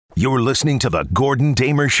You're listening to the Gordon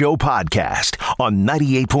Damer Show podcast on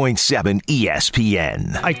 98.7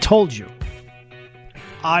 ESPN. I told you.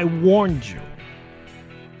 I warned you.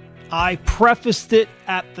 I prefaced it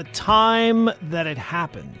at the time that it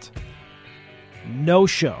happened. No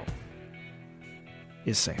show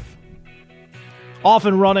is safe. Off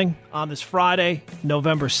and running on this Friday,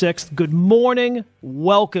 November 6th. Good morning.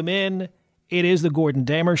 Welcome in. It is the Gordon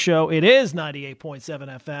Damer Show. It is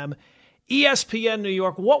 98.7 FM. ESPN New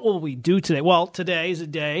York. What will we do today? Well, today is a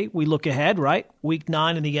day we look ahead, right? Week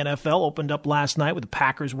 9 in the NFL opened up last night with the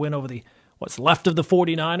Packers win over what's left of the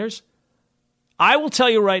 49ers. I will tell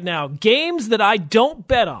you right now, games that I don't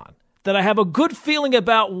bet on, that I have a good feeling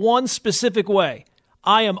about one specific way,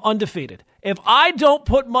 I am undefeated. If I don't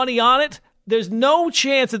put money on it, there's no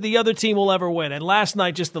chance that the other team will ever win. And last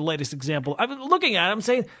night, just the latest example. I've been looking at it, I'm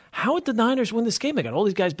saying, how would the Niners win this game? They got all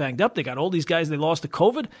these guys banged up. They got all these guys they lost to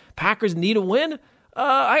COVID. Packers need a win.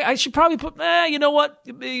 I should probably put, you know what?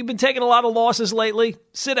 You've been taking a lot of losses lately.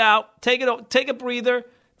 Sit out. Take a breather.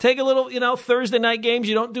 Take a little, Thursday night games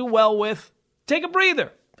you don't do well with. Take a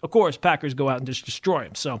breather. Of course, Packers go out and just destroy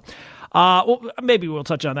them. So, maybe we'll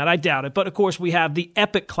touch on that. I doubt it. But, of course, we have the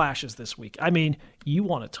epic clashes this week. I mean, you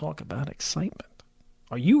want to talk about excitement.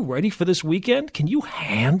 Are you ready for this weekend? Can you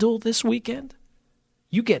handle this weekend?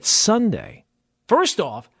 You get Sunday. First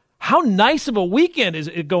off, how nice of a weekend is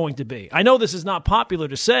it going to be? I know this is not popular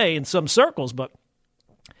to say in some circles, but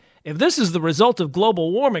if this is the result of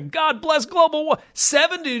global warming, God bless global warming.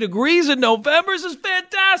 70 degrees in November is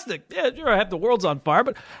fantastic. Yeah, sure, I have the world's on fire,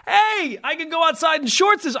 but hey, I can go outside in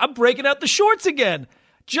shorts. I'm breaking out the shorts again.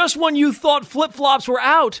 Just when you thought flip-flops were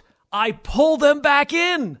out, I pull them back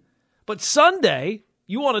in. But Sunday,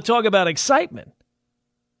 you want to talk about excitement.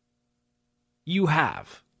 You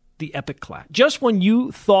have the epic clash. Just when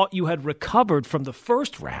you thought you had recovered from the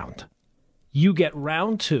first round, you get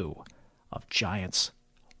round 2 of Giants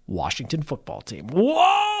Washington football team.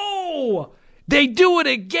 Whoa! They do it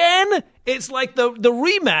again? It's like the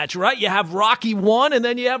rematch, right? You have Rocky 1 and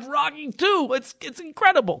then you have Rocky 2. It's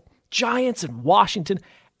incredible. Giants and Washington.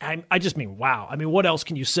 I just mean, wow. I mean, what else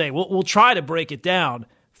can you say? We'll try to break it down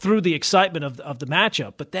through the excitement of the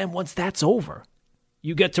matchup. But then once that's over,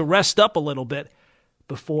 you get to rest up a little bit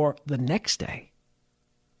before the next day.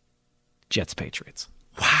 Jets-Patriots.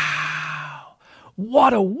 Wow.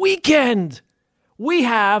 What a weekend! We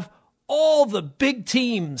have all the big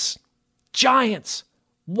teams, Giants,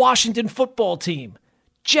 Washington football team,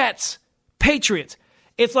 Jets, Patriots.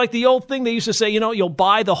 It's like the old thing they used to say, you'll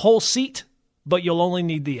buy the whole seat, but you'll only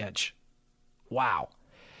need the edge. Wow.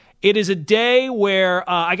 It is a day where,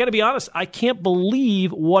 I got to be honest, I can't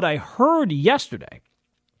believe what I heard yesterday.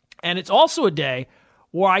 And it's also a day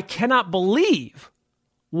where I cannot believe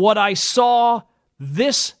what I saw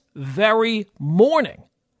this very morning.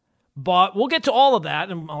 But we'll get to all of that,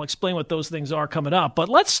 and I'll explain what those things are coming up. But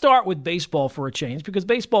let's start with baseball for a change, because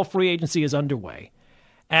baseball free agency is underway.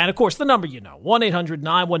 And, of course, the number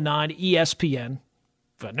 1-800-919-ESPN.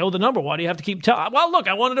 If I know the number, why do you have to keep telling? Well, look,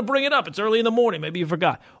 I wanted to bring it up. It's early in the morning. Maybe you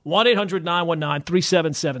forgot.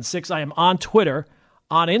 1-800-919-3776. I am on Twitter,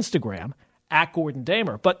 on Instagram, at Gordon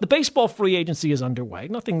Damer. But the baseball free agency is underway.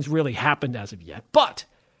 Nothing's really happened as of yet. But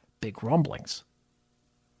big rumblings.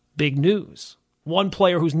 Big news. One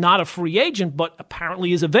player who's not a free agent, but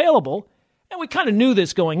apparently is available, and we kind of knew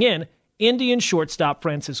this going in, Indian shortstop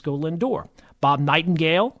Francisco Lindor. Bob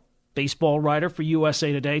Nightingale, baseball writer for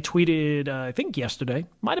USA Today, tweeted, I think yesterday,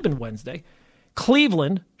 might have been Wednesday,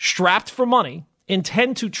 Cleveland, strapped for money,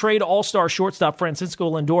 intend to trade all-star shortstop Francisco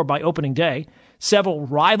Lindor by opening day. Several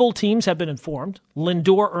rival teams have been informed.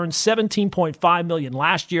 Lindor earned $17.5 million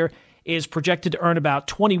last year, is projected to earn about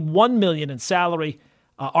 $21 million in salary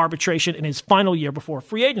arbitration in his final year before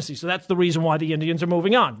free agency. So that's the reason why the Indians are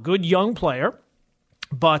moving on. Good young player,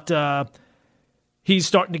 but he's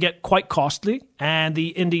starting to get quite costly, and the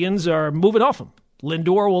Indians are moving off him.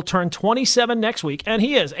 Lindor will turn 27 next week, and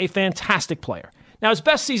he is a fantastic player. Now, his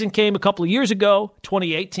best season came a couple of years ago,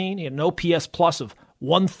 2018. He had an OPS plus of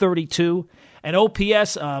 132, an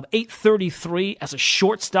OPS of 833 as a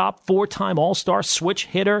shortstop, 4-time All-Star, switch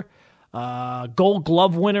hitter, Gold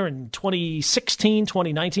Glove winner in 2016,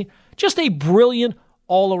 2019. Just a brilliant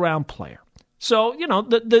all-around player. So,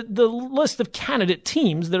 the list of candidate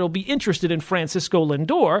teams that will be interested in Francisco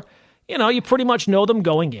Lindor, you pretty much know them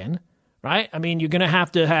going in, right? I mean, you're going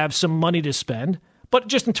to have some money to spend. But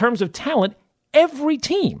just in terms of talent, every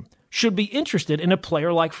team should be interested in a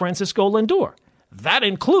player like Francisco Lindor. That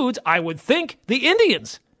includes, I would think, the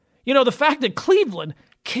Indians. The fact that Cleveland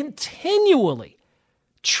continually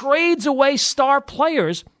trades away star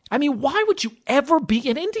players. I mean, why would you ever be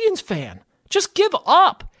an Indians fan? Just give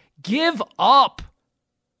up. Give up.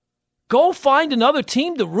 Go find another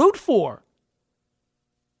team to root for.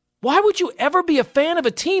 Why would you ever be a fan of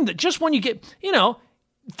a team that just when you get,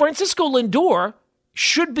 Francisco Lindor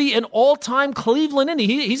should be an all-time Cleveland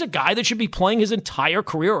Indian. He's a guy that should be playing his entire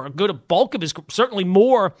career, or a good bulk of his, certainly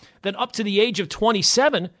more than up to the age of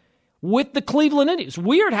 27 with the Cleveland Indians.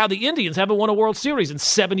 Weird how the Indians haven't won a World Series in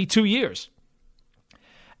 72 years.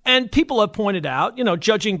 And people have pointed out,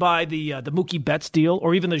 judging by the Mookie Betts deal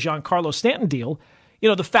or even the Giancarlo Stanton deal,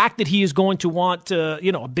 the fact that he is going to want,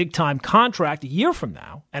 a big-time contract a year from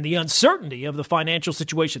now and the uncertainty of the financial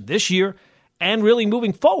situation this year and really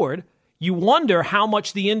moving forward, you wonder how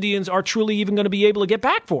much the Indians are truly even going to be able to get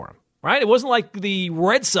back for him, right? It wasn't like the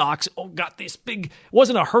Red Sox got this big, it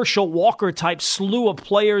wasn't a Herschel Walker-type slew of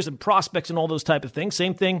players and prospects and all those type of things.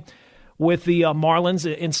 Same thing with the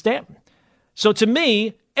Marlins in Stanton. So to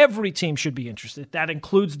me, every team should be interested. That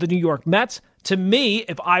includes the New York Mets. To me,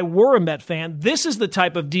 if I were a Met fan, this is the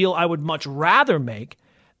type of deal I would much rather make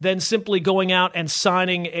than simply going out and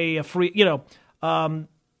signing a free,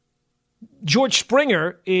 George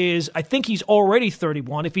Springer I think he's already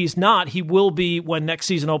 31. If he's not, he will be when next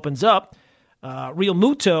season opens up. Real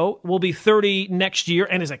Muto will be 30 next year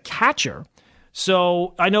and is a catcher.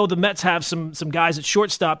 So I know the Mets have some guys at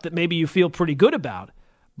shortstop that maybe you feel pretty good about.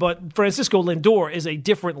 But Francisco Lindor is a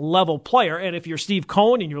different level player. And if you're Steve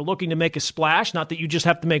Cohen and you're looking to make a splash, not that you just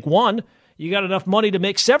have to make one, you got enough money to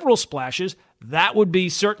make several splashes, that would be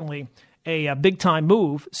certainly a big-time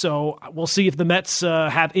move. So we'll see if the Mets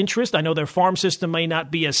have interest. I know their farm system may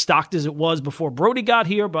not be as stocked as it was before Brody got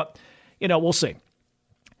here, but, we'll see.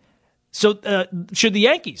 So should the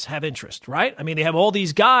Yankees have interest, right? I mean, they have all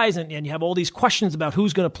these guys, and you have all these questions about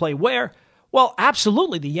who's going to play where. Well,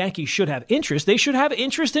 absolutely, the Yankees should have interest. They should have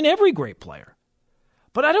interest in every great player.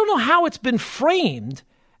 But I don't know how it's been framed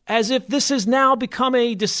as if this has now become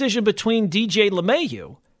a decision between DJ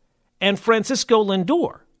LeMahieu and Francisco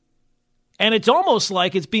Lindor. And it's almost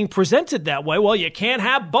like it's being presented that way. Well, you can't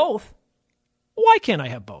have both. Why can't I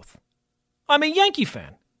have both? I'm a Yankee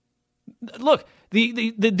fan. Look,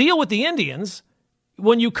 the deal with the Indians,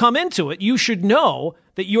 when you come into it, you should know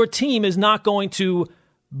that your team is not going to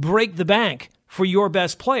break the bank for your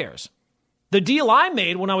best players. The deal I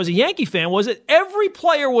made when I was a Yankee fan was that every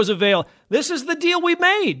player was available. This is the deal we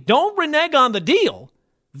made. Don't renege on the deal.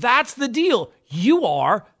 That's the deal. You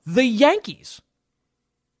are the Yankees.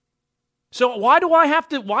 So why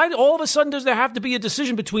all of a sudden does there have to be a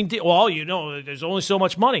decision between, there's only so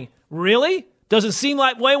much money. Really? Doesn't seem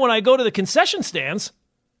that way when I go to the concession stands.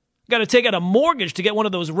 Got to take out a mortgage to get one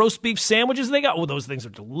of those roast beef sandwiches they got. Oh, those things are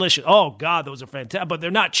delicious. Oh, God, those are fantastic. But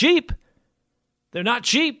they're not cheap. They're not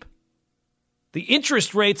cheap. The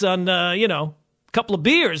interest rates on, a couple of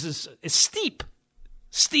beers is steep.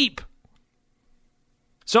 Steep.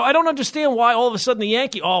 So I don't understand why all of a sudden the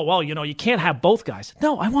Yankee, you can't have both guys.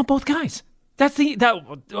 No, I want both guys. I'm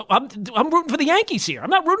rooting for the Yankees here. I'm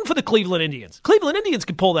not rooting for the Cleveland Indians. Cleveland Indians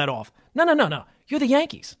can pull that off. No. You're the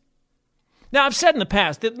Yankees. Now, I've said in the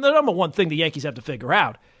past that the number one thing the Yankees have to figure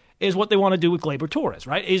out is what they want to do with Gleyber Torres,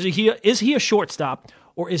 right? Is he a shortstop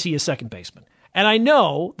or is he a second baseman? And I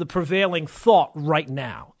know the prevailing thought right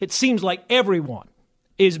now, it seems like everyone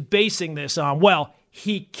is basing this on,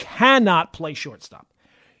 he cannot play shortstop.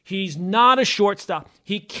 He's not a shortstop.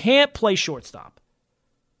 He can't play shortstop.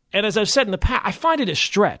 And as I've said in the past, I find it a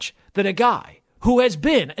stretch that a guy who has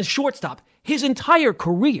been a shortstop his entire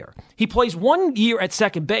career, he plays 1 year at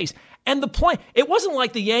second base, and it wasn't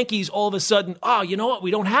like the Yankees all of a sudden, you know what, we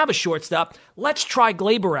don't have a shortstop, let's try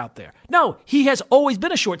Gleyber out there. No, he has always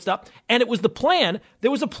been a shortstop, and it was the plan. There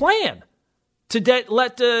was a plan to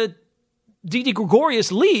let Didi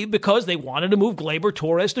Gregorius leave because they wanted to move Gleyber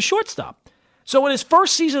Torres to shortstop. So in his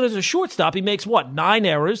first season as a shortstop, he makes 9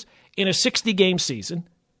 errors in a 60-game season,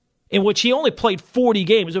 in which he only played 40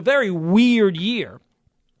 games. It was a very weird year.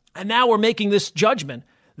 And now we're making this judgment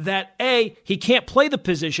that, A, he can't play the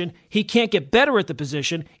position, he can't get better at the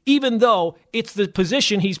position, even though it's the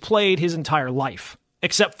position he's played his entire life,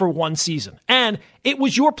 except for one season. And it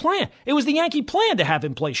was your plan. It was the Yankee plan to have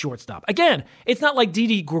him play shortstop. Again, it's not like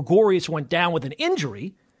Didi Gregorius went down with an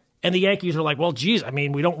injury, and the Yankees are like,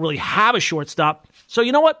 we don't really have a shortstop. So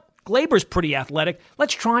you know what? Gleyber's pretty athletic.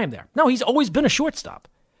 Let's try him there. No, he's always been a shortstop.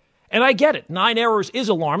 And I get it. 9 errors is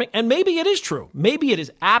alarming, and maybe it is true. Maybe it is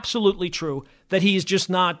absolutely true that he's just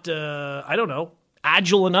not,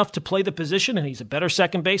 agile enough to play the position, and he's a better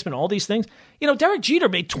second baseman, all these things. Derek Jeter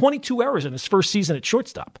made 22 errors in his first season at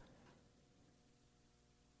shortstop.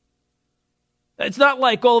 It's not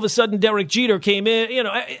like all of a sudden Derek Jeter came in. You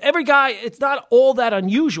know, every guy, it's not all that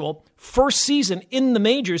unusual. First season in the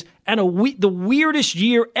majors and the weirdest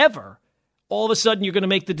year ever. All of a sudden you're going to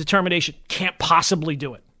make the determination, can't possibly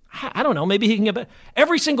do it. I don't know, maybe he can get better.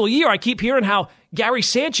 Every single year I keep hearing how Gary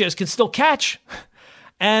Sanchez can still catch.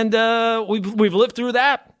 And we've lived through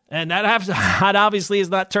that. And that obviously has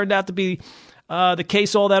not turned out to be the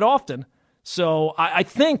case all that often. So I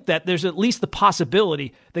think that there's at least the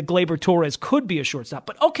possibility that Gleyber Torres could be a shortstop.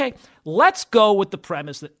 But okay, let's go with the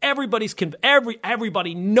premise that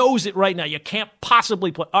everybody knows it right now. You can't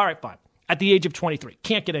possibly play. All right, fine. At the age of 23,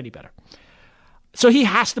 can't get any better. So he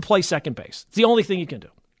has to play second base. It's the only thing he can do.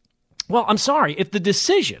 Well, I'm sorry. If the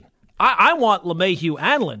decision, I want LeMahieu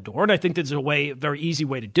and Lindor, and I think there's a very easy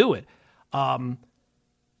way to do it.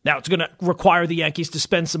 Now, it's going to require the Yankees to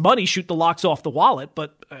spend some money, shoot the locks off the wallet,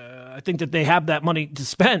 but I think that they have that money to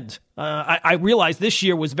spend. I realize this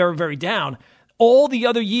year was very, very down. All the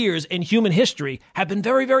other years in human history have been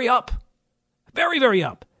very, very up. Very, very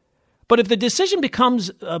up. But if the decision becomes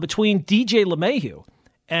between DJ LeMahieu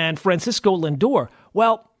and Francisco Lindor,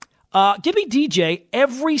 well, give me DJ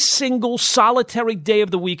every single solitary day of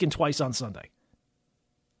the week and twice on Sunday.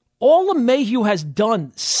 All LeMahieu has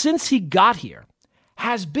done since he got here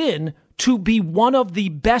has been to be one of the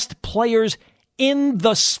best players in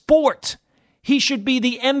the sport. He should be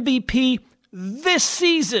the MVP this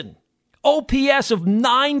season. OPS of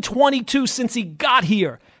 922 since he got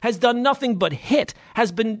here. Has done nothing but hit.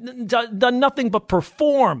 Has been done nothing but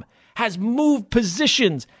perform. Has moved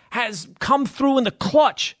positions. Has come through in the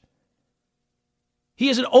clutch. He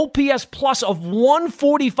has an OPS plus of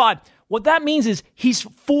 145. What that means is he's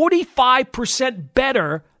 45%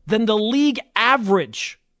 better than the league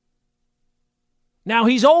average. Now,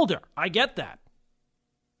 he's older. I get that.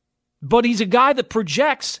 But he's a guy that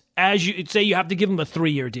projects, as you say, you have to give him a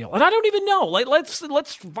 3-year deal. And I don't even know.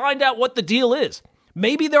 Let's find out what the deal is.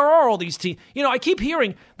 Maybe there are all these teams. You know, I keep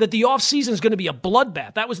hearing that the offseason is going to be a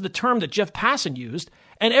bloodbath. That was the term that Jeff Passan used.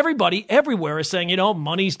 And everybody everywhere is saying, you know,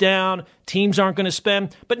 money's down, teams aren't going to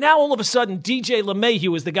spend. But now all of a sudden, DJ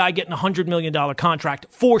LeMahieu is the guy getting a $100 million contract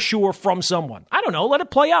for sure from someone. I don't know. Let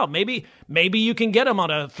it play out. Maybe you can get him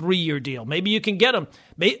on a 3-year deal. Maybe you can get him.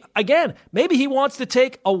 Maybe he wants to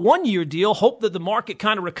take a 1-year deal, hope that the market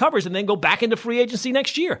kind of recovers, and then go back into free agency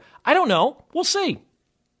next year. I don't know. We'll see.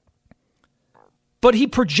 But he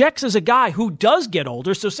projects as a guy who does get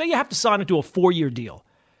older. So say you have to sign him to a 4-year deal,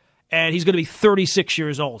 and he's going to be 36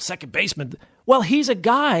 years old, second baseman. Well, he's a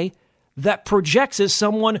guy that projects as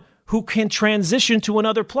someone who can transition to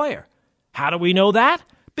another player. How do we know that?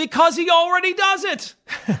 Because he already does it.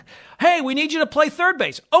 Hey, we need you to play third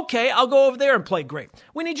base. Okay, I'll go over there and play great.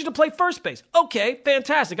 We need you to play first base. Okay,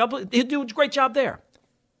 fantastic. He'll do a great job there.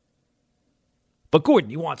 But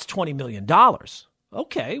Gordon, he wants $20 million.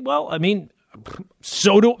 Okay, well, I mean,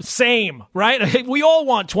 same, right? We all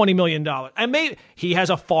want $20 million. And maybe he has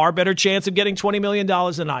a far better chance of getting $20 million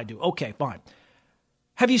than I do. Okay, fine.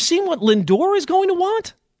 Have you seen what Lindor is going to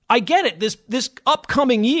want? I get it. This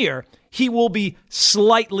upcoming year, he will be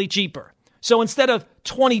slightly cheaper. So instead of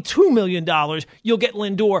 $22 million, you'll get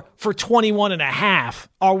Lindor for $21.5.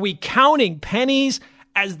 Are we counting pennies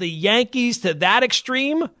as the Yankees to that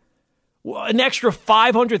extreme? An extra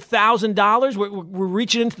 $500,000? We're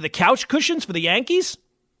reaching into the couch cushions for the Yankees?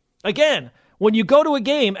 Again, when you go to a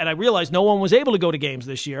game, and I realize no one was able to go to games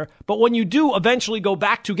this year, but when you do eventually go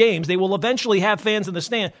back to games, they will eventually have fans in the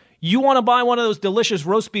stand. You want to buy one of those delicious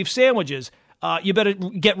roast beef sandwiches, you better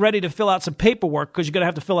get ready to fill out some paperwork because you're going to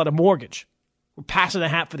have to fill out a mortgage. We're passing the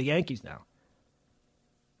hat for the Yankees now.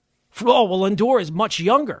 Oh, well, Lindor is much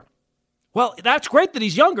younger. Well, that's great that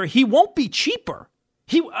he's younger. He won't be cheaper.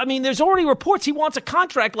 There's already reports he wants a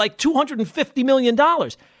contract like $250 million.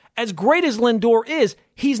 As great as Lindor is,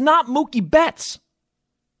 he's not Mookie Betts.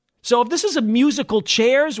 So if this is a musical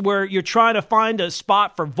chairs where you're trying to find a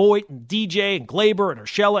spot for Voit and DJ and Gleyber and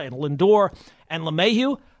Urshela and Lindor and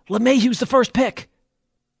LeMahieu, LeMahieu's the first pick.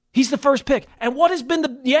 He's the first pick. And what has been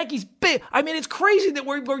the Yankees' big? I mean, it's crazy that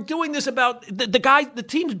we're doing this about the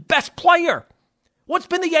team's best player. What's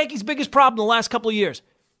been the Yankees' biggest problem in the last couple of years?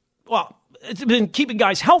 Well, it's been keeping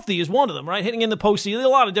guys healthy is one of them, right? Hitting in the postseason, a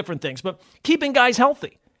lot of different things, but keeping guys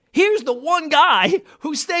healthy. Here's the one guy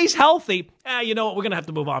who stays healthy. You know what? We're going to have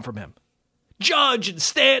to move on from him. Judge and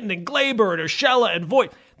Stanton and Gleyber and Urshela and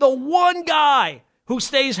Voit. The one guy who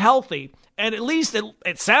stays healthy, and at least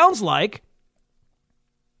it sounds like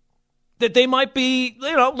that they might be,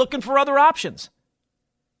 looking for other options.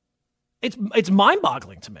 It's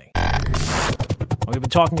mind-boggling to me. We've been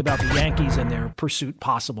talking about the Yankees and their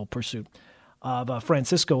possible pursuit of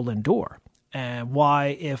Francisco Lindor. And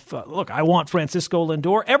why, if, look, I want Francisco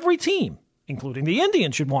Lindor. Every team, including the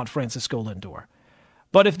Indians, should want Francisco Lindor.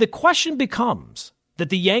 But if the question becomes that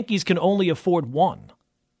the Yankees can only afford one,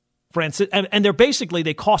 and they're basically,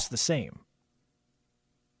 they cost the same,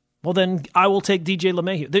 well, then I will take DJ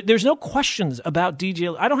LeMahieu. There's no questions about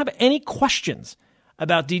DJ. I don't have any questions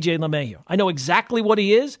about DJ LeMahieu. I know exactly what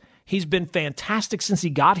he is. He's been fantastic since he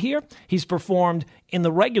got here. He's performed in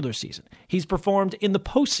the regular season. He's performed in the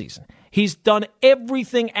postseason. He's done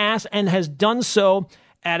everything and has done so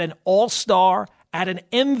at an all-star, at an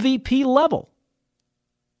MVP level.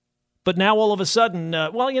 But now all of a sudden,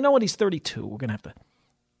 well, you know what? He's 32. We're going to have to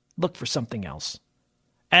look for something else.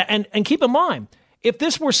 And keep in mind, if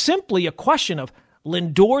this were simply a question of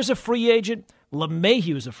Lindor's a free agent,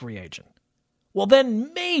 LeMahieu's a free agent, well,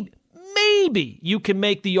 then maybe you can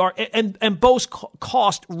make the argument, and both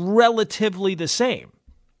cost relatively the same,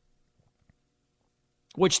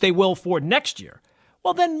 which they will for next year.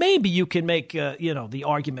 Well, then maybe you can make the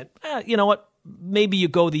argument, you know what, maybe you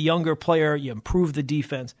go the younger player, you improve the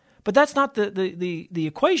defense. But that's not the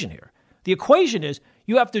equation here. The equation is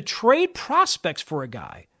you have to trade prospects for a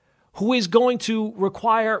guy who is going to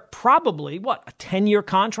require probably, a 10-year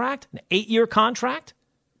contract, an 8-year contract,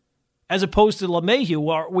 as opposed to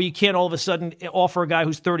LeMahieu, where you can't all of a sudden offer a guy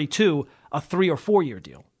who's 32 a 3 or 4 year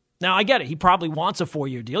deal. Now, I get it. He probably wants a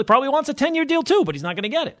 4-year deal. He probably wants a 10-year deal too, but he's not going to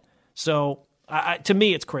get it. So, to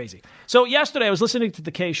me, it's crazy. So yesterday I was listening to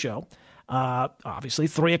the K Show, obviously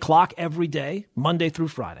 3 o'clock every day, Monday through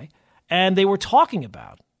Friday, and they were talking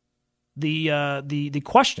about the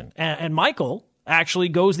question. And Michael actually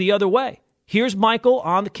goes the other way. Here's Michael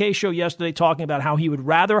on the K Show yesterday talking about how he would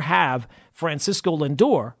rather have Francisco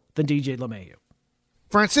Lindor than DJ LeMahieu.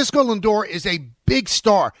 Francisco Lindor is a big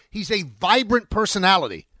star. He's a vibrant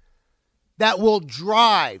personality that will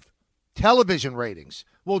drive television ratings,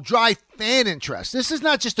 will drive fan interest. This is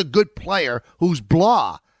not just a good player who's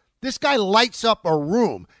blah. This guy lights up a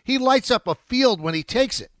room. He lights up a field when he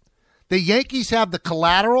takes it. The Yankees have the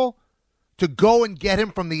collateral to go and get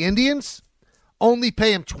him from the Indians, only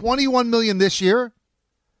pay him $21 million this year,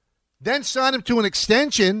 then sign him to an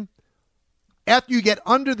extension after you get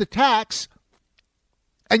under the tax,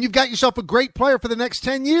 and you've got yourself a great player for the next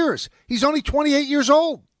 10 years. He's only 28 years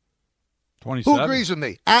old. 27. Who agrees with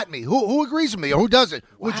me? At me. Who agrees with me or who doesn't?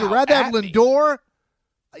 Would you rather have Lindor,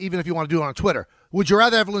 even if you want to do it on Twitter, would you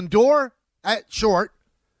rather have Lindor at short,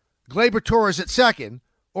 Gleyber Torres at second,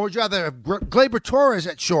 or would you rather have Gleyber Torres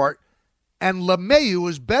at short and LeMahieu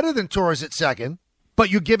is better than Torres at second, but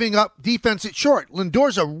you're giving up defense at short?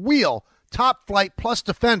 Lindor's a real top-flight plus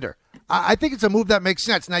defender. I think it's a move that makes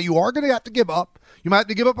sense. Now, you are going to have to give up. You might have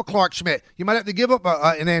to give up a Clark Schmidt. You might have to give up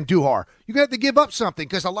an Andujar. You're going to have to give up something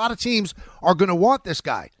because a lot of teams are going to want this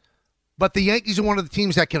guy. But the Yankees are one of the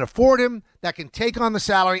teams that can afford him, that can take on the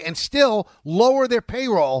salary, and still lower their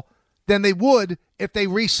payroll than they would if they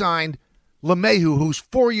re-signed LeMahieu, who's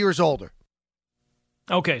 4 years older.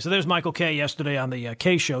 Okay, so there's Michael K. yesterday on the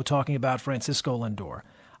K Show talking about Francisco Lindor.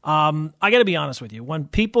 I got to be honest with you. When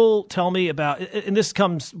people tell me about, and this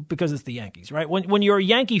comes because it's the Yankees, right? When you're a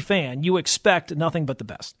Yankee fan, you expect nothing but the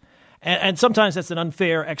best. And sometimes that's an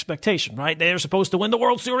unfair expectation, right? They're supposed to win the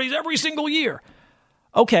World Series every single year.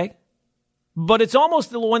 Okay. But it's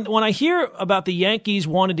almost when I hear about the Yankees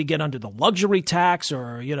wanting to get under the luxury tax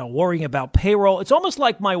or, worrying about payroll, it's almost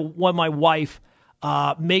like when my wife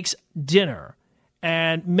makes dinner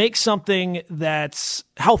and makes something that's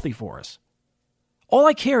healthy for us. All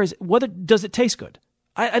I care is does it taste good?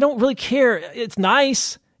 I don't really care. It's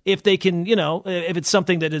nice if they can, if it's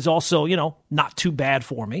something that is also, not too bad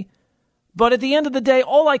for me. But at the end of the day,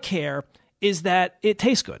 all I care is that it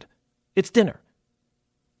tastes good. It's dinner.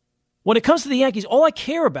 When it comes to the Yankees, all I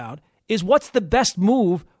care about is what's the best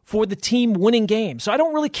move for the team winning games. So I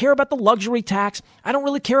don't really care about the luxury tax. I don't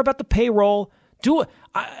really care about the payroll. Do it.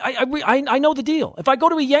 I know the deal. If I go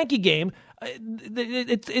to a Yankee game,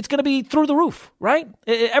 it's going to be through the roof, right?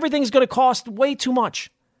 Everything's going to cost way too much.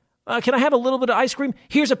 Can I have a little bit of ice cream?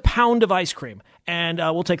 Here's a pound of ice cream, and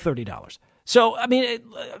we'll take $30. So,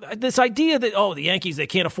 this idea that, the Yankees, they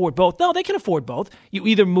can't afford both. No, they can afford both. You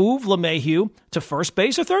either move LeMahieu to first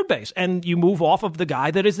base or third base, and you move off of the guy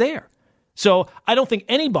that is there. So I don't think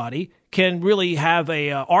anybody can really have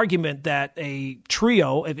a argument that a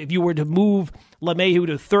trio, if you were to move LeMahieu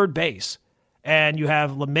to third base, and you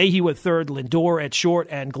have LeMahieu at third, Lindor at short,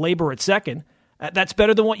 and Gleyber at second, that's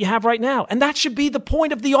better than what you have right now. And that should be the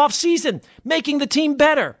point of the offseason, making the team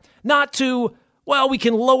better, not to, we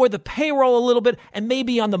can lower the payroll a little bit, and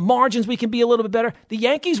maybe on the margins we can be a little bit better. The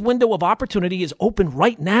Yankees' window of opportunity is open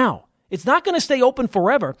right now. It's not going to stay open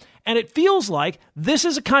forever, and it feels like this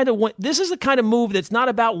is the kind of move that's not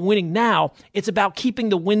about winning now. It's about keeping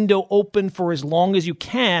the window open for as long as you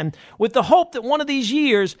can, with the hope that one of these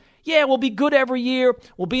years, we'll be good every year,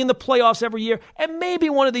 we'll be in the playoffs every year, and maybe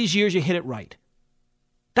one of these years you hit it right.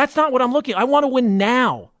 That's not what I'm looking at. I want to win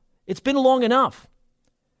now. It's been long enough.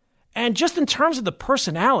 And just in terms of the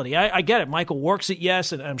personality, I get it. Michael works it,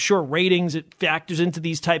 yes, and I'm sure ratings, it factors into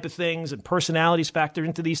these type of things, and personalities factor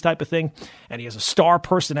into these type of things, and he has a star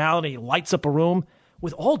personality, he lights up a room.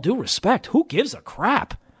 With all due respect, who gives a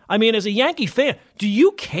crap? I mean, as a Yankee fan, do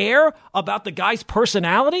you care about the guy's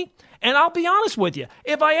personality? And I'll be honest with you,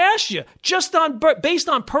 if I asked you, based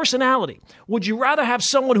on personality, would you rather have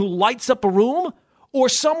someone who lights up a room or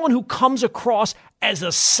someone who comes across as a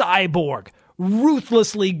cyborg,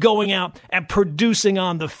 ruthlessly going out and producing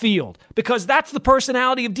on the field? Because that's the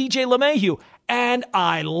personality of DJ LeMahieu, and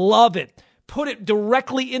I love it. Put it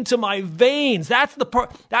directly into my veins. That's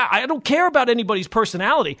I don't care about anybody's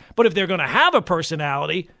personality, but if they're going to have a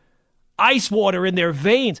personality, ice water in their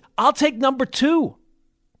veins, I'll take number 2.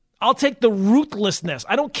 I'll take the ruthlessness.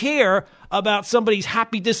 I don't care about somebody's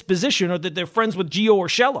happy disposition or that they're friends with Gio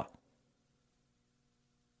Urshela.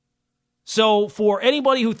 So for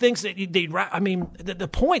anybody who thinks that the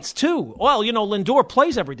points too. Well, Lindor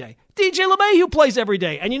plays every day. DJ LeMahieu plays every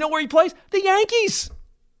day. And you know where he plays? The Yankees.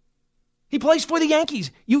 He plays for the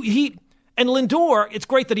Yankees. And Lindor, it's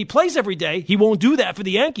great that he plays every day. He won't do that for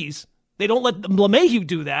the Yankees. They don't let LeMahieu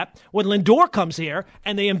do that. When Lindor comes here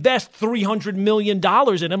and they invest $300 million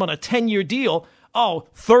in him on a 10-year deal,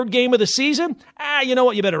 third game of the season? You know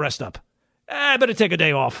what? You better rest up. I better take a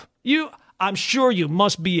day off. I'm sure you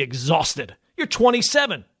must be exhausted. You're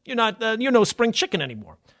 27. You're no spring chicken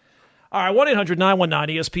anymore. All right,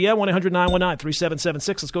 1-800-919-ESPN, 1-800-919-3776.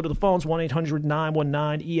 Let's go to the phones,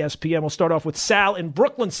 1-800-919-ESPN. We'll start off with Sal in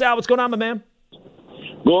Brooklyn. Sal, what's going on, my man?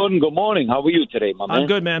 Good morning. How are you today, my man? I'm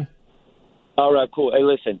good, man. All right, cool. Hey,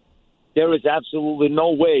 listen, there is absolutely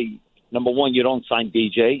no way, number one, you don't sign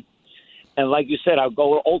DJ. And like you said, I'll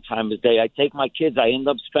go to Old Timers Day. I take my kids. I end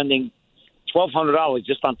up spending $1,200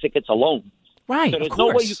 just on tickets alone. Right, so there's of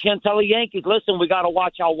course. no way you can't tell the Yankees, listen, we got to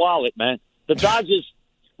watch our wallet, man. The Dodgers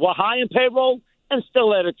were high in payroll and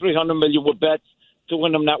still added $300 million with bets to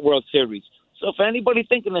win them that World Series. So for anybody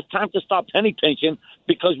thinking it's time to stop penny pinching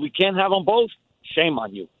because we can't have them both, shame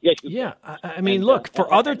on you. Yes, I mean, look,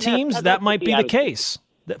 for other teams, that might be the case.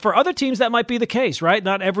 For other teams, that might be the case, right?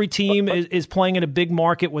 Not every team is playing in a big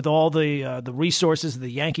market with all the resources the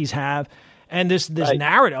Yankees have. And this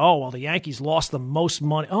narrative, the Yankees lost the most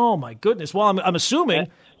money. Oh, my goodness. Well, I'm assuming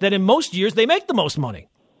that in most years they make the most money.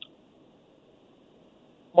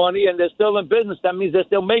 Money, and they're still in business. That means they're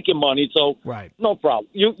still making money, so no problem.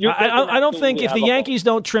 I don't think if the Yankees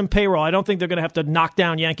don't trim payroll, I don't think they're going to have to knock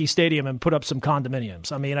down Yankee Stadium and put up some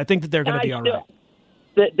condominiums. I mean, I think that they're going to be all right.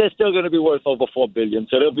 They're still going to be worth over $4 billion,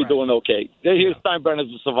 so they'll be doing okay. They're here, Steinbrenners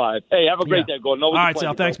will survive. Hey, have a great day, Gordon. All right,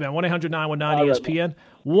 Sal, thanks, man. 1-800-919-ESPN,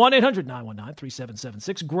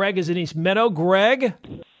 1-800-919-3776. Greg is in East Meadow. Greg?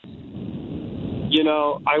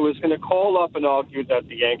 I was going to call up and argue that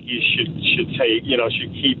the Yankees should keep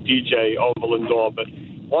DJ over Lindor, but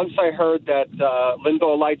once I heard that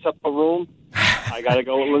Lindor lights up a room, I got to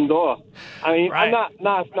go with Lindor. I mean, I'm not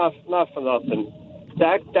for nothing.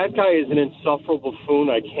 That guy is an insufferable buffoon.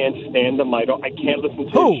 I can't stand him. I can't listen to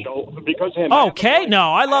his show because of him. Oh, Kay?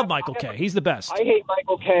 No, I love Michael Kay. He's the best. I hate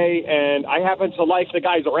Michael Kay, and I happen to like the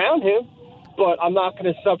guys around him. But I'm not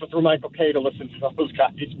going to suffer through Michael Kay to listen to those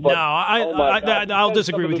guys. But, I'll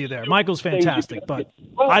disagree with you there. Michael's fantastic, but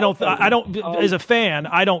I don't. As a fan,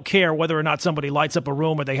 I don't care whether or not somebody lights up a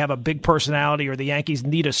room or they have a big personality or the Yankees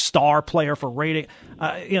need a star player for rating.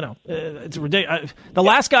 It's ridiculous. The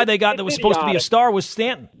last guy they got that was supposed to be a star was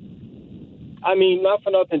Stanton. I mean, not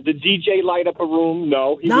for nothing. Did DJ light up a room?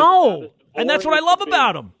 No. And that's what I love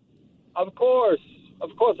about him. Of course,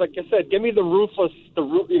 like I said, give me the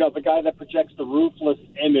guy that projects the ruthless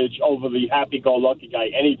image over the happy-go-lucky guy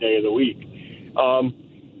any day of the week. All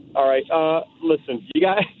right, listen, you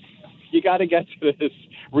got to get to this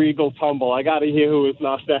Regal Tumble. I got to hear who is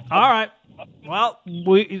not that. All right. Well,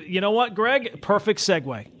 you know what, Greg? Perfect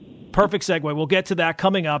segue. We'll get to that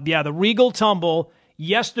coming up. Yeah, the Regal Tumble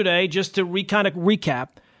yesterday. Just to kind of recap,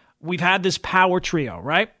 we've had this power trio,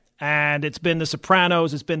 right? And it's been The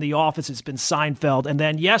Sopranos, it's been The Office, it's been Seinfeld. And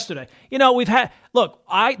then yesterday, we've had,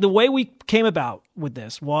 the way we came about with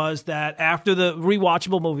this was that after the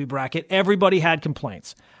rewatchable movie bracket, everybody had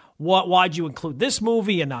complaints. Why'd you include this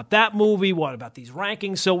movie and not that movie? What about these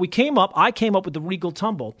rankings? So I came up with the Regal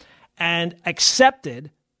Tumble and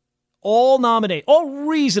accepted all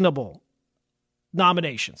reasonable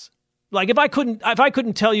nominations. Like if I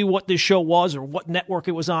couldn't tell you what this show was or what network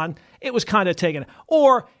it was on, it was kind of taken.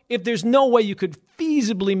 Or if there's no way you could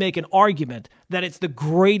feasibly make an argument that it's the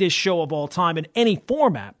greatest show of all time in any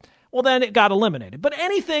format, well, then it got eliminated. But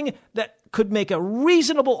anything that could make a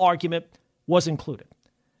reasonable argument was included.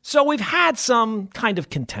 So we've had some kind of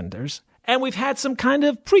contenders, and we've had some kind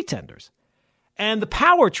of pretenders. And the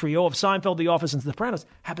power trio of Seinfeld, The Office, and The Sopranos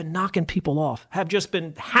have been knocking people off, have just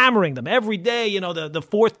been hammering them. Every day, you know, the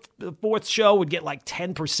fourth show would get like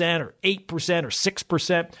 10% or 8% or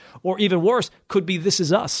 6%, or even worse, could be This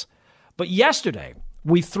Is Us. But yesterday,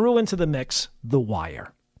 we threw into the mix The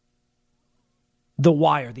Wire. The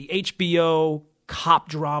Wire, the HBO cop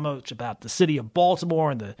drama, which about the city of Baltimore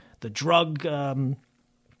and the drug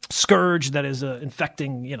scourge that is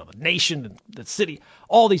infecting, you know, the nation and the city,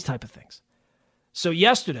 all these type of things. So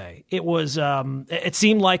yesterday, it was. It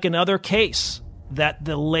seemed like another case that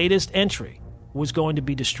the latest entry was going to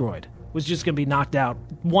be destroyed, was just going to be knocked out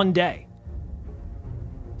one day.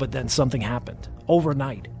 But then something happened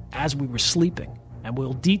overnight as we were sleeping, and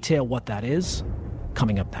we'll detail what that is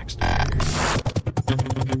coming up next.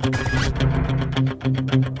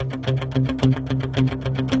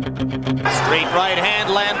 Straight right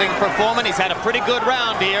hand landing for Foreman. He's had a pretty good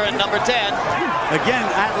round here at number 10. Again,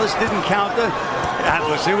 Atlas didn't counter.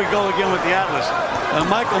 Atlas, here we go again with the Atlas.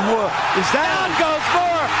 Michael Moore is Down goes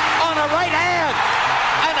Moore on a right hand.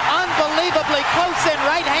 An unbelievably close-in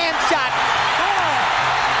right hand shot.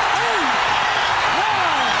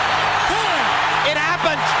 It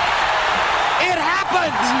happened. It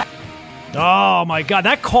happened. Oh, my God.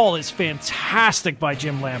 That call is fantastic by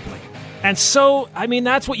Jim Lampley. And so, I mean,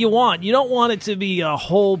 that's what you want. You don't want it to be a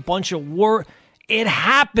whole bunch of work. It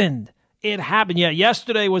happened. It happened. Yeah,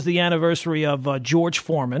 yesterday was the anniversary of George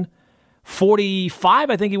Foreman,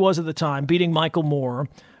 45, I think he was at the time, beating Michael Moore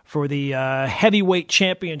for the heavyweight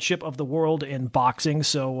championship of the world in boxing.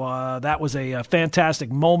 So that was a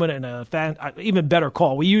fantastic moment and a even better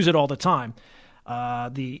call. We use it all the time.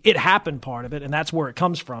 The "it happened" part of it, and that's where it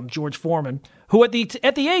comes from. George Foreman, who at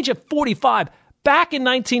the age of 45, back in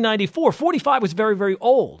 1994, 45 was very, very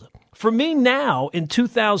old. For me now in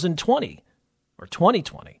 2020 or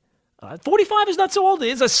 2020. 45 is not so old.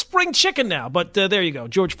 It's a spring chicken now. But there you go.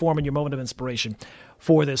 George Foreman, your moment of inspiration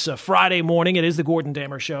for this Friday morning. It is the Gordon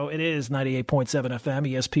Damer Show. It is 98.7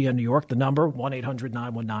 FM, ESPN New York. The number,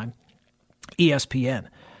 1-800-919-ESPN.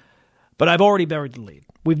 But I've already buried the lead.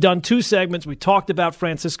 We've done two segments. We talked about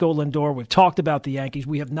Francisco Lindor. We've talked about the Yankees.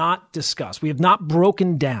 We have not discussed. We have not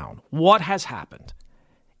broken down what has happened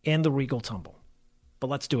in the Regal Tumble. But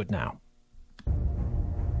let's do it now.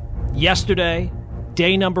 Yesterday,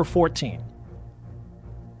 day number 14,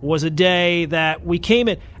 was a day that we came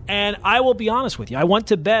in, and I will be honest with you, I went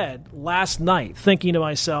to bed last night thinking to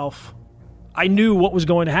myself, I knew what was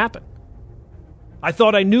going to happen. I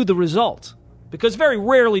thought I knew the result, because very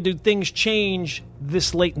rarely do things change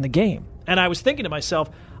this late in the game. And I was thinking to myself,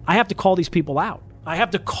 I have to call these people out. I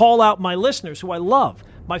have to call out my listeners who I love,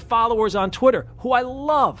 my followers on Twitter who I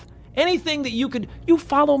love. Anything that you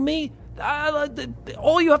follow me,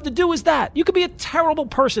 all you have to do is that. You could be a terrible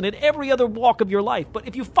person in every other walk of your life, but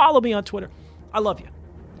if you follow me on Twitter, I love you.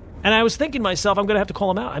 And I was thinking to myself, I'm going to have to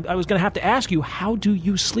call them out. I was going to have to ask you, how do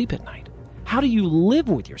you sleep at night? How do you live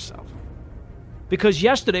with yourself? Because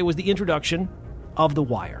yesterday was the introduction of The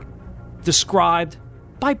Wire, described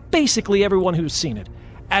by basically everyone who's seen it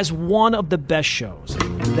as one of the best shows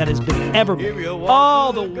that has been ever made.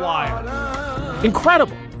 Oh, The Wire.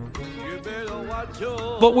 Incredible.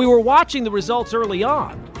 But we were watching the results early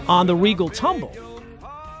on the Regal Tumble,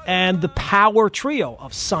 and the power trio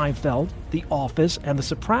of Seinfeld, The Office, and The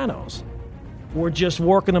Sopranos were just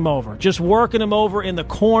working them over in the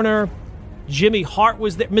corner. Jimmy Hart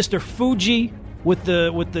was there, Mr. Fuji with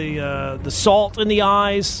the salt in the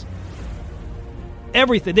eyes,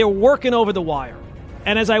 everything. They were working over The Wire.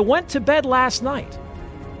 And as I went to bed last night,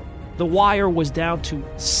 The Wire was down to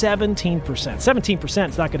 17%. 17%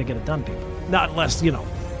 is not going to get it done, people. Not unless,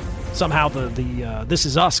 somehow the This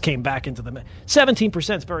Is Us came back into the...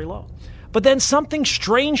 17% is very low. But then something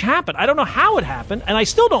strange happened. I don't know how it happened, and I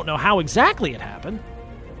still don't know how exactly it happened.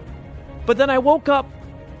 But then I woke up,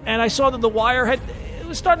 and I saw that The Wire it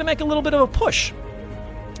was starting to make a little bit of a push.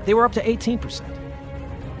 They were up to 18%.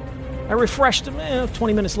 I refreshed them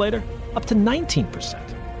 20 minutes later, up to 19%.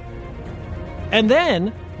 And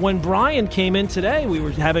then, when Brian came in today, we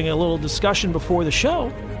were having a little discussion before the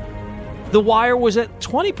show. The Wire was at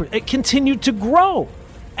 20%. It continued to grow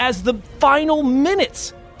as the final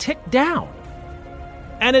minutes ticked down.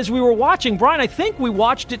 And as we were watching, Brian, I think we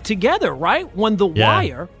watched it together, right? When The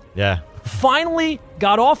Wire finally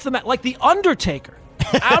got off the mat, like The Undertaker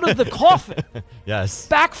out of the coffin. Yes.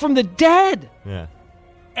 Back from the dead. Yeah.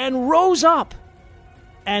 And rose up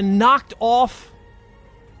and knocked off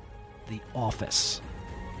The Office.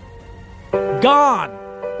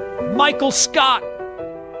 Gone. Michael Scott.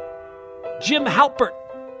 Jim Halpert.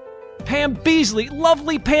 Pam Beasley.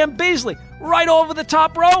 Lovely Pam Beasley. Right over the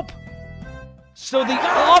top rope. So The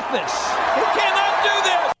Office. He cannot do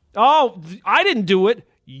this! Oh, I didn't do it.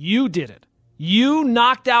 You did it. You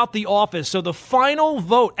knocked out The Office. So the final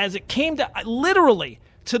vote, as it came to literally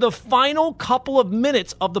to the final couple of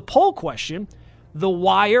minutes of the poll question, The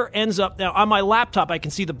Wire ends up, now on my laptop I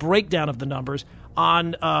can see the breakdown of the numbers.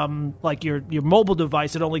 On like your mobile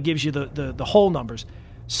device, it only gives you the whole numbers.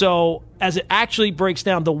 So as it actually breaks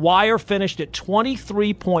down, The Wire finished at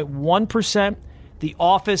 23.1%, The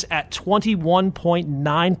Office at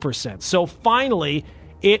 21.9%. So finally,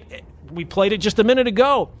 we played it just a minute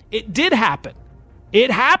ago. It did happen.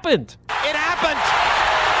 It happened. It happened!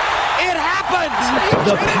 It happened!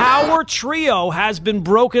 The power trio has been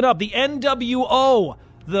broken up. The NWO,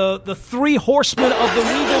 the three horsemen of the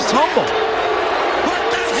Regal Tumble.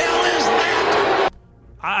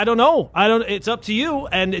 I don't know. It's up to you,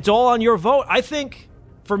 and it's all on your vote. I think,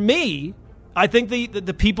 for me,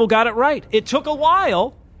 the people got it right. It took a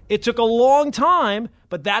while. It took a long time,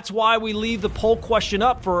 but that's why we leave the poll question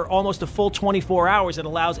up for almost a full 24 hours. It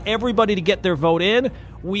allows everybody to get their vote in.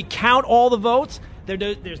 We count all the votes.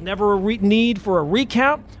 There's never a need for a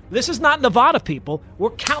recount. This is not Nevada, people.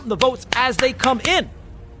 We're counting the votes as they come in.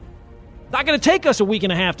 Not going to take us a week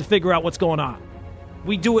and a half to figure out what's going on.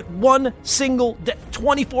 We do it one single day,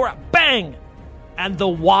 24 hours, bang! And The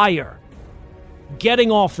Wire,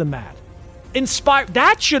 getting off the mat. Inspired.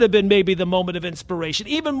 That should have been maybe the moment of inspiration,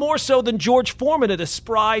 even more so than George Foreman at a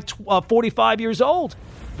spry 45 years old.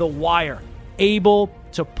 The Wire, able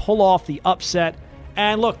to pull off the upset.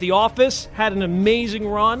 And look, The Office had an amazing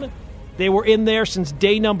run. They were in there since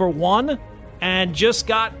day number 1 and just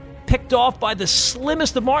got picked off by the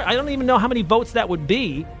slimmest of margins. I don't even know how many votes that would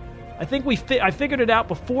be. I think I figured it out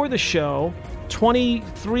before the show.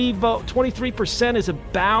 23% is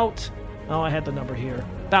about, I had the number here,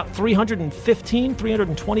 about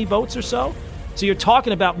 320 votes or so. So you're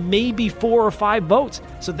talking about maybe 4 or 5 votes.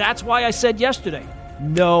 So that's why I said yesterday,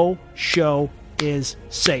 no show is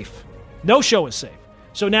safe. No show is safe.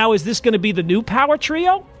 So now, is this going to be the new power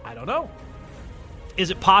trio? I don't know. Is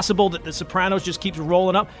it possible that The Sopranos just keeps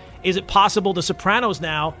rolling up? Is it possible The Sopranos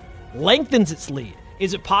now lengthens its lead?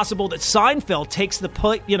 Is it possible that Seinfeld takes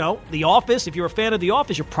The Office? If you're a fan of The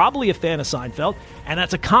Office, you're probably a fan of Seinfeld, and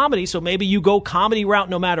that's a comedy, so maybe you go comedy route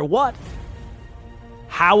no matter what.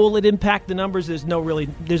 How will it impact the numbers? There's no way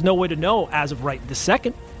to know as of right this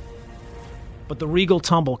second. But the Regal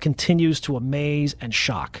Tumble continues to amaze and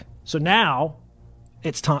shock. So now,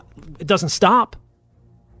 it's time. It doesn't stop.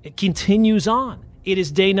 It continues on. It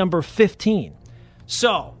is day number 15.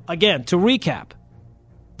 So, again, to recap,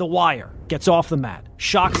 The Wire gets off the mat,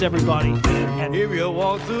 shocks everybody. And If you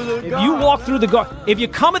walk through the if you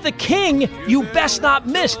come at the king, you best not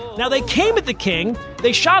miss. Now, they came at the king.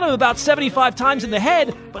 They shot him about 75 times in the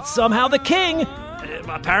head, but somehow the king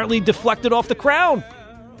apparently deflected off the crown.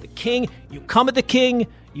 The king, you come at the king,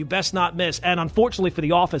 you best not miss. And unfortunately for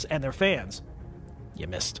The Office and their fans, you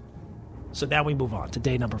missed. So now we move on to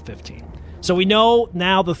day number 15. So we know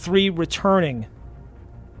now the 3 returning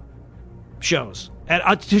shows.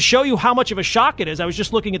 And to show you how much of a shock it is, I was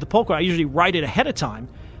just looking at the poll. I usually write it ahead of time.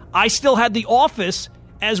 I still had The Office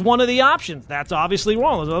as one of the options. That's obviously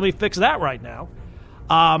wrong. So let me fix that right now.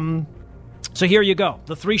 So here you go.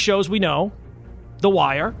 The 3 shows we know. The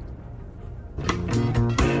Wire.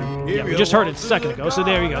 Yeah, we just heard it a second ago. So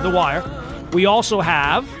there you go. The Wire. We also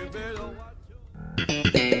have...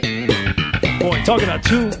 Boy, talking about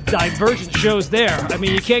 2 divergent shows there. I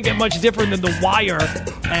mean, you can't get much different than The Wire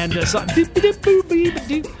and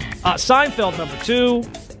Seinfeld number 2,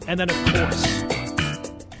 and then, of course,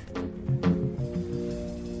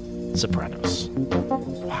 Sopranos.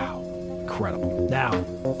 Wow. Incredible. Now,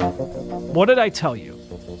 what did I tell you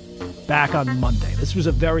back on Monday? This was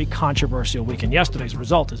a very controversial weekend. Yesterday's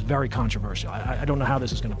result is very controversial. I don't know how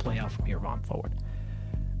this is going to play out from here on forward.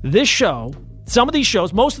 This show... Some of these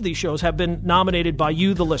shows, most of these shows, have been nominated by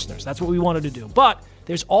you, the listeners. That's what we wanted to do. But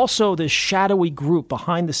there's also this shadowy group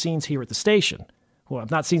behind the scenes here at the station, who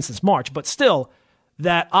I've not seen since March, but still,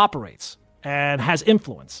 that operates and has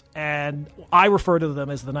influence. And I refer to them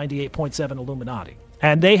as the 98.7 Illuminati.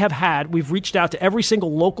 And we've reached out to every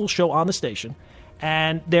single local show on the station,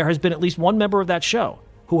 and there has been at least one member of that show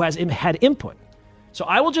who has had input. So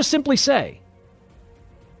I will just simply say,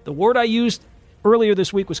 the word I used earlier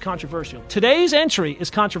this week was controversial. Today's entry is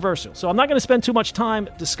controversial, so I'm not going to spend too much time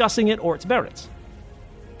discussing it or its merits.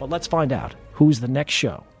 But let's find out who's the next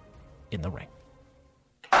show in the ring.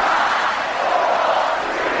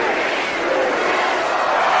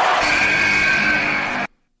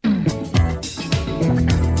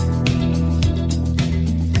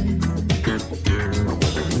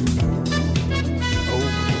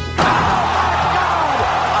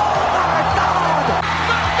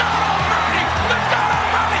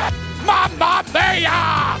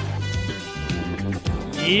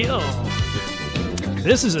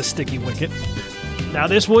 This is a sticky wicket. Now,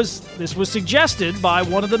 this was suggested by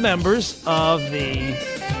one of the members of the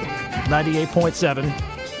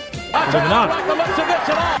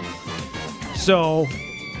 98.7. So,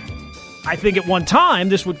 I think at one time,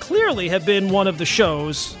 this would clearly have been one of the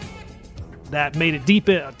shows that made it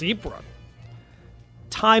a deep run.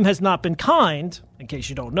 Time has not been kind. In case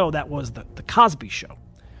you don't know, that was the Cosby Show.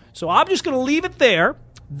 So I'm just going to leave it there.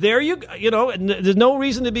 There you know, and there's no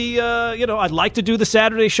reason to be, I'd like to do the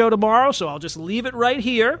Saturday show tomorrow, so I'll just leave it right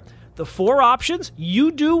here. The 4 options.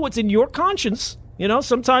 You do what's in your conscience. You know,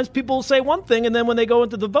 sometimes people say one thing, and then when they go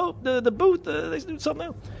into the booth, they do something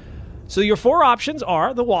else. So your 4 options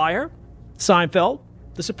are The Wire, Seinfeld,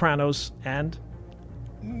 The Sopranos, and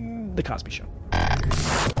The Cosby Show.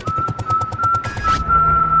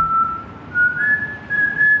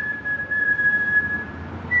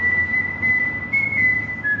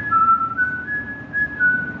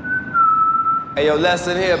 Hey, yo,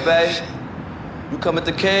 lesson here, babe. You come at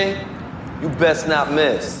the king, you best not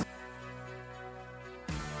miss.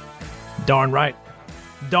 Darn right.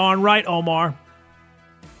 Darn right, Omar.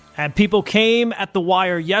 And people came at the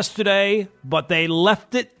Wire yesterday, but they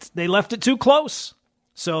left it too close.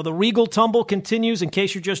 So the Regal Tumble continues. In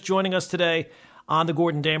case you're just joining us today on the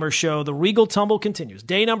Gordon Damer Show, the Regal Tumble continues.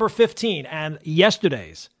 Day number 15, and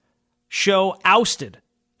yesterday's show ousted.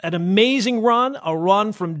 An amazing run, a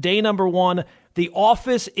run from day number 1. The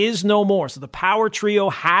Office is no more. So the power trio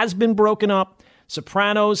has been broken up.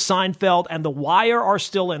 Sopranos, Seinfeld, and The Wire are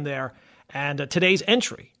still in there. And today's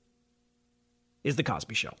entry is The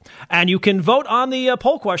Cosby Show. And you can vote on the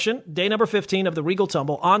poll question, day number 15 of the Regal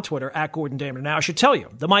Tumble, on Twitter, at Gordon Damer. Now, I should tell you,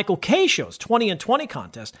 the Michael K. Show's 20 and 20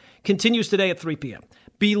 contest continues today at 3 p.m.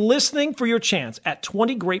 Be listening for your chance at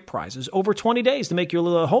 20 great prizes over 20 days to make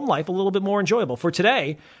your home life a little bit more enjoyable. For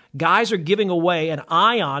today, guys are giving away an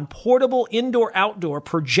Ion portable indoor-outdoor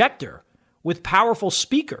projector with powerful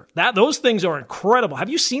speaker. Those things are incredible. Have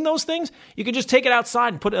you seen those things? You can just take it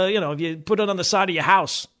outside and put, if you put it on the side of your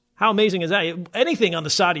house. How amazing is that? Anything on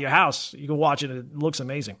the side of your house, you can watch it. It looks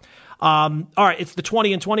amazing. All right, it's the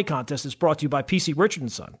 20 and 20 contest. It's brought to you by PC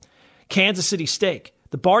Richard & Son, Kansas City Steak,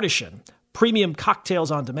 the Bartishan, Premium Cocktails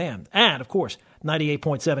on Demand, and, of course,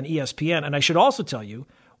 98.7 ESPN. And I should also tell you,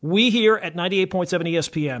 we here at 98.7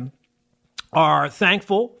 ESPN are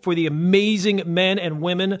thankful for the amazing men and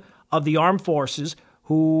women of the armed forces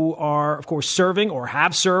who are, of course, serving or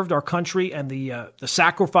have served our country and the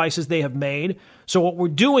sacrifices they have made. So what we're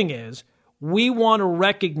doing is we want to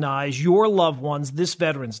recognize your loved ones this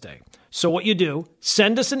Veterans Day. So what you do,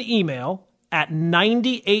 send us an email at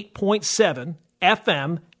 98.7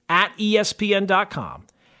 FM at ESPN.com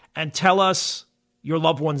and tell us your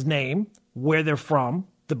loved one's name, where they're from,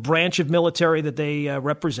 the branch of military that they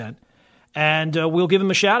represent, and we'll give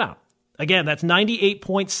them a shout-out. Again, that's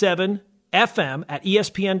 98.7 FM at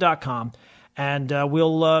ESPN.com, and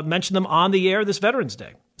we'll mention them on the air this Veterans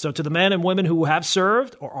Day. So to the men and women who have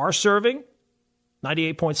served or are serving,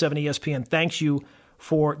 98.7 ESPN thanks you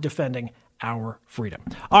for defending our freedom.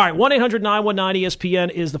 All right, 1-800-919-ESPN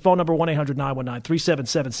is the phone number,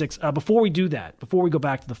 1-800-919-3776. Before we do that, before we go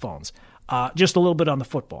back to the phones, just a little bit on the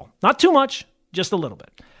football. Not too much, just a little bit.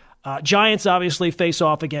 Giants obviously face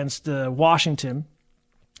off against Washington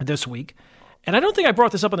this week. And I don't think I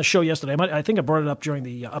brought this up on the show yesterday. I think I brought it up during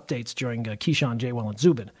the updates during Keyshawn, Jaywell, and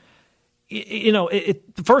Zubin.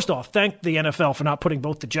 First off, thank the NFL for not putting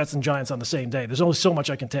both the Jets and Giants on the same day. There's only so much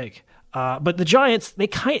I can take. But the Giants,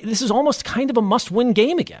 this is almost kind of a must-win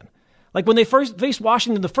game again. Like when they first faced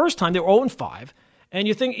Washington the first time, they were 0-5. And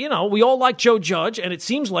you think, we all like Joe Judge, and it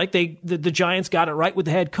seems like the Giants got it right with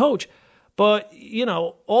the head coach. But,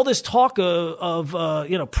 all this talk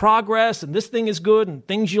of progress and this thing is good and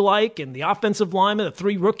things you like and the offensive linemen, the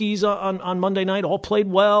 3 rookies on Monday night all played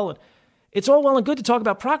well. And it's all well and good to talk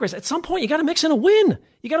about progress. At some point, you got to mix in a win.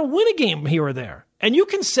 You got to win a game here or there. And you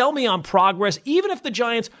can sell me on progress even if the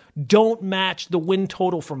Giants don't match the win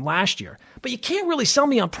total from last year. But you can't really sell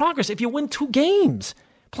me on progress if you win 2 games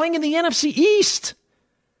playing in the NFC East,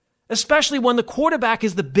 especially when the quarterback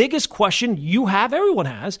is the biggest question you have, everyone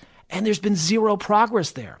has, and there's been zero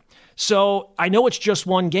progress there. So I know it's just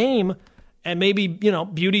one game, and maybe,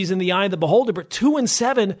 beauty's in the eye of the beholder, but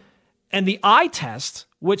 2-7, and the eye test,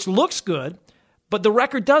 which looks good, but the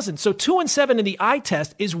record doesn't. So 2-7 in the eye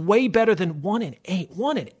test is way better than 1-8.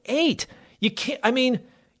 1-8. You can't,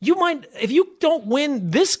 you might, if you don't win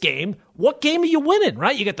this game, what game are you winning,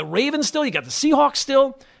 right? You got the Ravens still, you got the Seahawks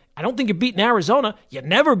still. I don't think you're beating Arizona. You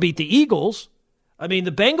never beat the Eagles. The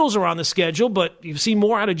Bengals are on the schedule, but you've seen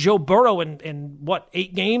more out of Joe Burrow in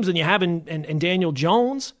 8 games than you have in Daniel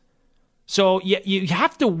Jones. So you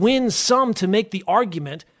have to win some to make the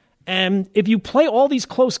argument. And if you play all these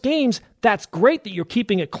close games, that's great that you're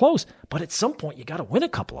keeping it close. But at some point, you got to win a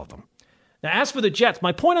couple of them. Now, as for the Jets,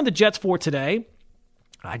 my point on the Jets for today,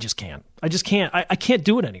 I just can't. I can't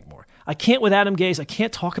do it anymore. I can't with Adam Gase. I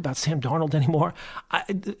can't talk about Sam Darnold anymore.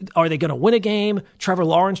 Are they going to win a game? Trevor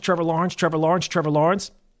Lawrence.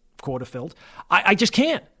 Quota filled. I just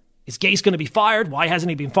can't. Is Gase going to be fired? Why hasn't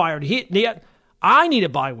he been fired yet? I need a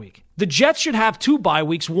bye week. The Jets should have 2 bye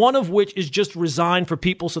weeks, one of which is just resign for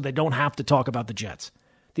people so they don't have to talk about the Jets.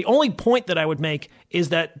 The only point that I would make is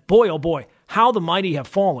that, boy, oh boy, how the mighty have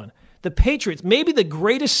fallen. The Patriots, maybe the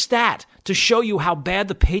greatest stat to show you how bad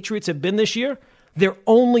the Patriots have been this year, they're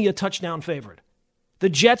only a touchdown favorite. The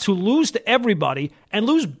Jets, who lose to everybody and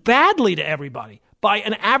lose badly to everybody by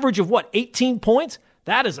an average of 18 points?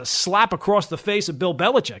 That is a slap across the face of Bill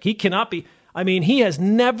Belichick. He cannot be, he has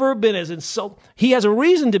never been as insulted. He has a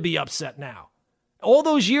reason to be upset now. All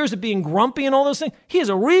those years of being grumpy and all those things, he has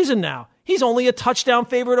a reason now. He's only a touchdown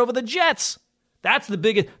favorite over the Jets. That's the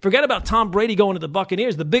biggest. Forget about Tom Brady going to the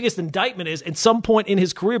Buccaneers. The biggest indictment is at some point in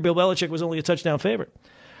his career, Bill Belichick was only a touchdown favorite.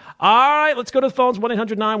 All right, let's go to the phones.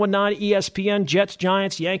 1-800-919-ESPN. Jets,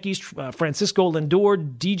 Giants, Yankees, Francisco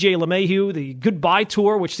Lindor, DJ LeMahieu, the Goodbye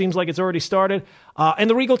Tour, which seems like it's already started, and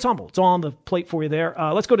the Regal Tumble. It's all on the plate for you there.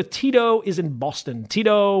 Let's go to Tito is in Boston.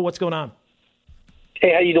 Tito, what's going on?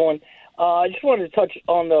 Hey, how you doing? I just wanted to touch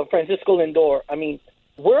on the Francisco Lindor.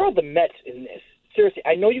 Where are the Mets in this? Seriously,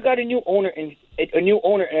 I know you got a new owner and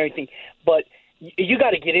everything, but you got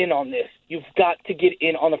to get in on this. You've got to get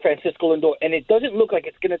in on the Francisco Lindor, and it doesn't look like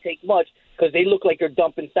it's going to take much because they look like they're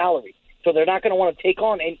dumping salary. So they're not going to want to take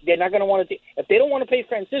on, and they're not going to want to. If they don't want to pay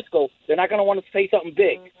Francisco, they're not going to want to pay something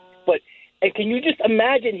big. But and can you just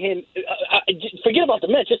imagine him? Forget about the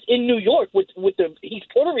Mets. Just in New York, he's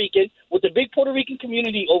Puerto Rican with the big Puerto Rican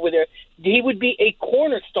community over there. He would be a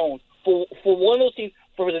cornerstone for one of those teams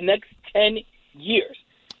for the next 10 years.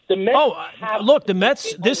 The Mets look, the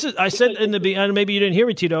Mets, I said in the beginning, maybe you didn't hear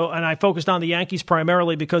me, Tito, and I focused on the Yankees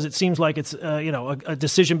primarily because it seems like it's a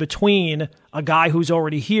decision between a guy who's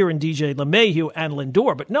already here in DJ LeMahieu and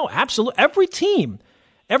Lindor. But no, absolutely, every team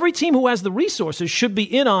who has the resources should be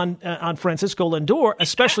in on Francisco Lindor,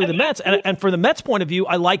 especially the Mets. And from the Mets' point of view,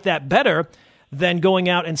 I like that better than going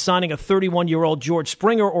out and signing a 31-year-old George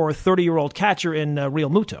Springer or a 30-year-old catcher in Real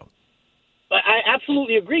Muto. I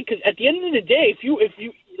absolutely agree because at the end of the day, if you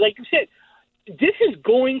like you said, this is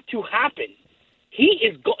going to happen.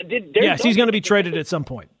 He's going to be traded at some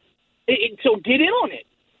point. So get in on it.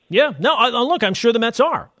 Yeah, no, look, I'm sure the Mets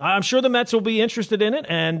are. I'm sure the Mets will be interested in it,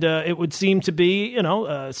 and it would seem to be,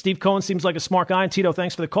 Steve Cohen seems like a smart guy, and Tito,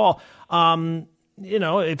 thanks for the call.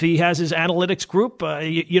 If he has his analytics group,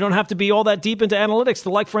 you don't have to be all that deep into analytics to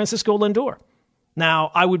like Francisco Lindor.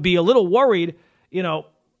 Now, I would be a little worried,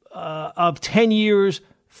 of 10 years,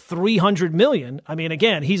 $300 million.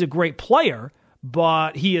 Again, he's a great player,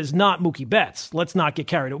 but he is not Mookie Betts. Let's not get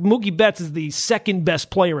carried away. Mookie Betts is the second best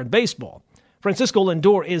player in baseball. Francisco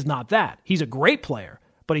Lindor is not that. He's a great player,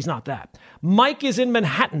 but he's not that. Mike is in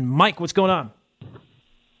Manhattan. Mike, what's going on?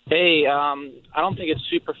 Hey, I don't think it's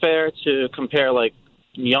super fair to compare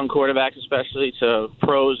young quarterbacks, especially to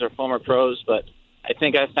pros or former pros, but I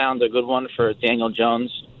think I found a good one for Daniel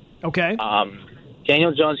Jones. Okay.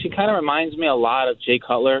 Daniel Jones, he kind of reminds me a lot of Jay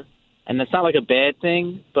Cutler, and that's not a bad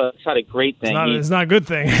thing, but it's not a great thing. It's not a good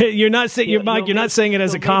thing. You're not saying, Mike. You're not saying it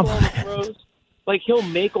as a compliment. He'll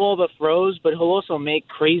make all the throws, but he'll also make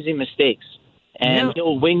crazy mistakes, and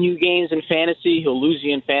he'll win you games in fantasy. He'll lose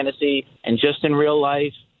you in fantasy, and just in real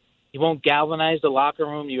life, he won't galvanize the locker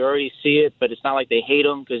room. You already see it, but it's not like they hate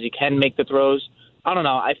him because he can make the throws. I don't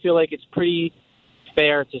know. I feel like it's pretty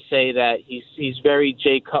fair to say that he's very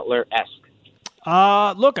Jay Cutler-esque.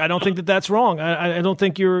 Look, I don't think that's wrong. I don't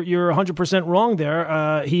think you're 100% wrong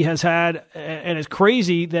there. He has had, and it's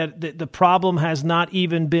crazy that the problem has not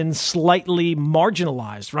even been slightly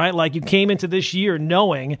marginalized, right? Like you came into this year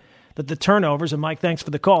knowing that the turnovers, and Mike, thanks for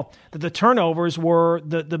the call, that the turnovers were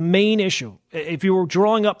the main issue. If you were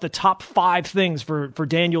drawing up the top 5 things for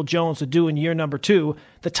Daniel Jones to do in year number 2,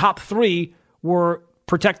 the top 3 were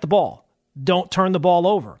protect the ball. Don't turn the ball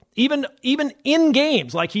over. Even in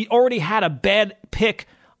games, like he already had a bad pick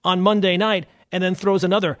on Monday night and then throws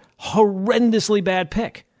another horrendously bad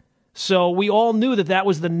pick. So we all knew that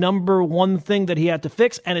was the number one thing that he had to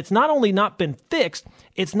fix. And it's not only not been fixed,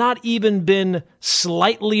 it's not even been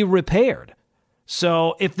slightly repaired.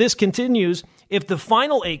 So if this continues, if the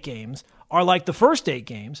final 8 games are like the first 8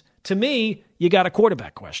 games, to me, you got a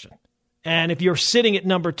quarterback question. And if you're sitting at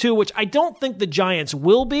number 2, which I don't think the Giants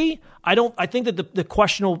will be, I think that the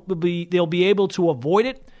question will be, they'll be able to avoid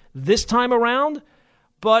it this time around.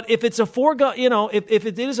 But if it's a if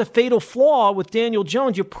it is a fatal flaw with Daniel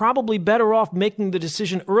Jones, you're probably better off making the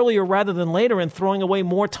decision earlier rather than later and throwing away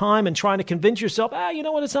more time and trying to convince yourself, you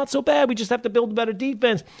know what, it's not so bad. We just have to build a better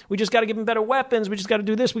defense. We just got to give them better weapons. We just got to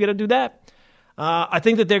do this. We got to do that. I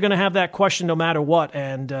think that they're going to have that question no matter what.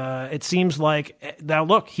 And it seems like, now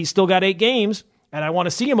look, he's still got 8 games, and I want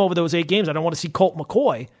to see him over those 8 games. I don't want to see Colt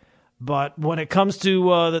McCoy. But when it comes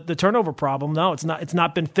to the turnover problem, no, it's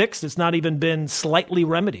not been fixed. It's not even been slightly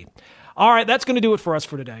remedied. All right, that's going to do it for us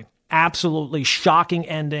for today. Absolutely shocking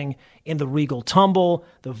ending in the Regal Tumble.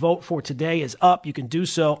 The vote for today is up. You can do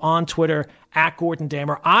so on Twitter,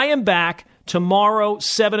 @GordonDamer. I am back tomorrow,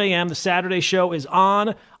 7 a.m. The Saturday show is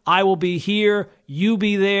on. I will be here. You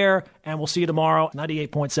be there. And we'll see you tomorrow,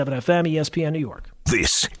 98.7 FM, ESPN New York.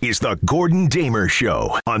 This is the Gordon Damer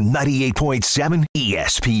Show on 98.7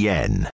 ESPN.